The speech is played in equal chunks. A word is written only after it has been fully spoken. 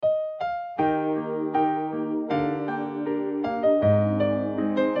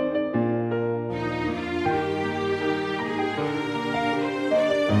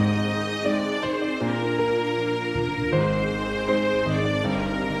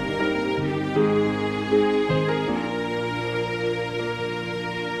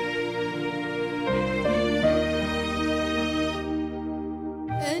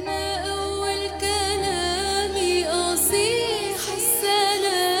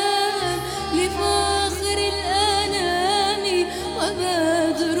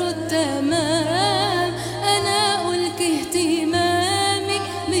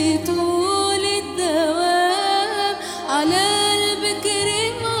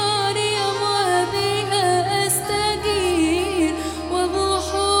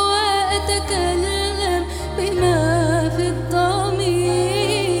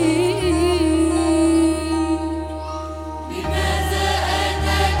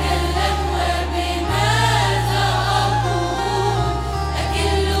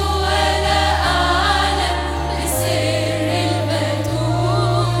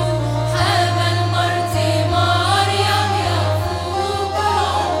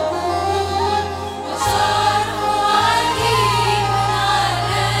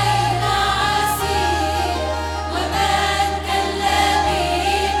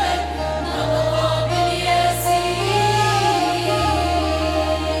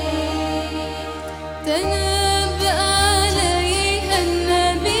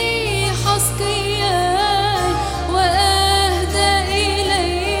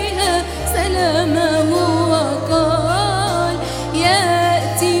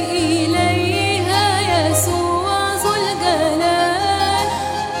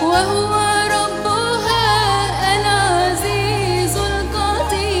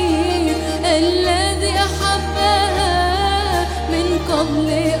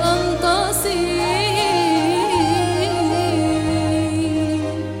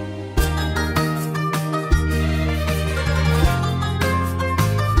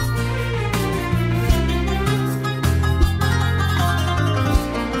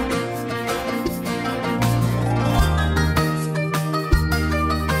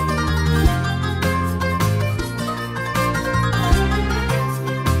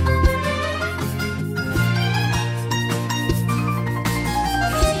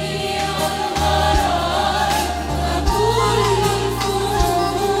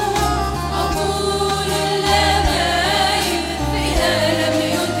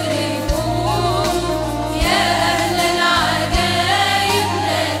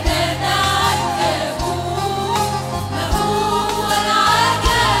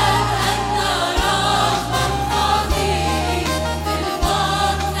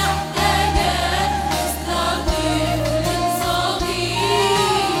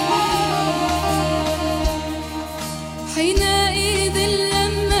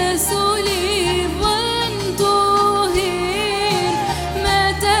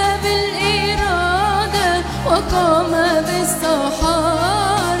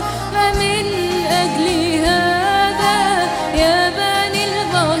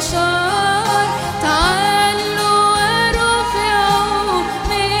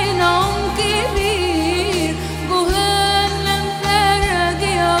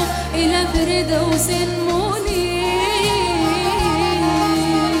إلى فردوس منير.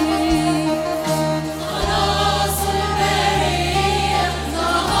 خلاص البرية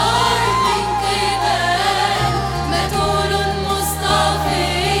ظهر من قبل مدول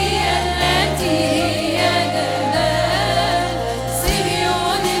المصطفية التي هي جمال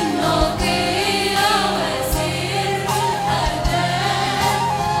صهيون النقية وسر الأمان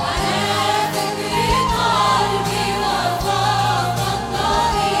على فكر قلبي وفاق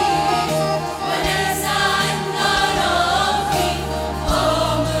الطريق ونسع النراقي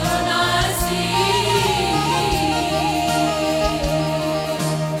أمر عسير.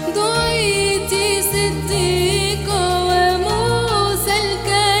 دعيت صديقة وموسى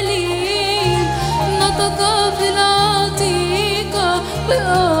الكليم نطق في العتيقة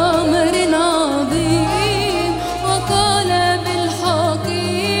بأمر عظيم وقال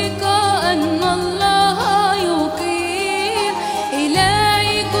بالحقيقة أن الله يقيم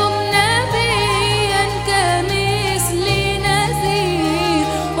إليكم نبيا كمثل نذير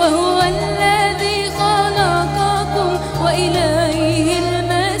وهو الذي خلقكم وإليه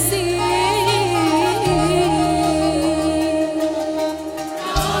المسير.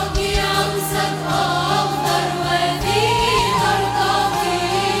 راكي أمسك أخضر وفيه أرقفي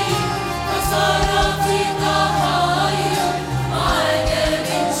وصار في تحير وعجب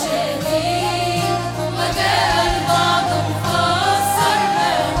شديد وجاء البعض مفسر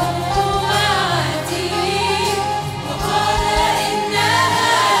ما هو عتيق وقال إن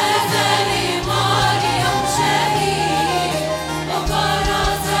هذا لمريم شهيد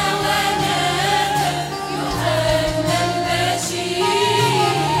وكرز ونادى يوحنا البشير.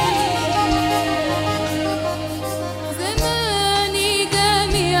 زماني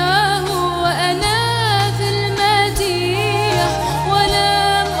جميعه وأنا في المديح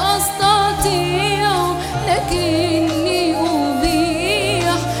ولم أستطيع لكني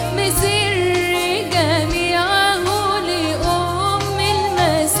أبيح بسر جميعه لأم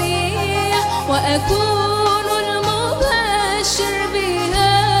المسيح وأكون المبشر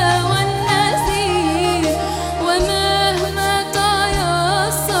بها والنذير ومهما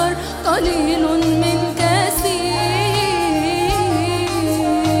تيسر قليل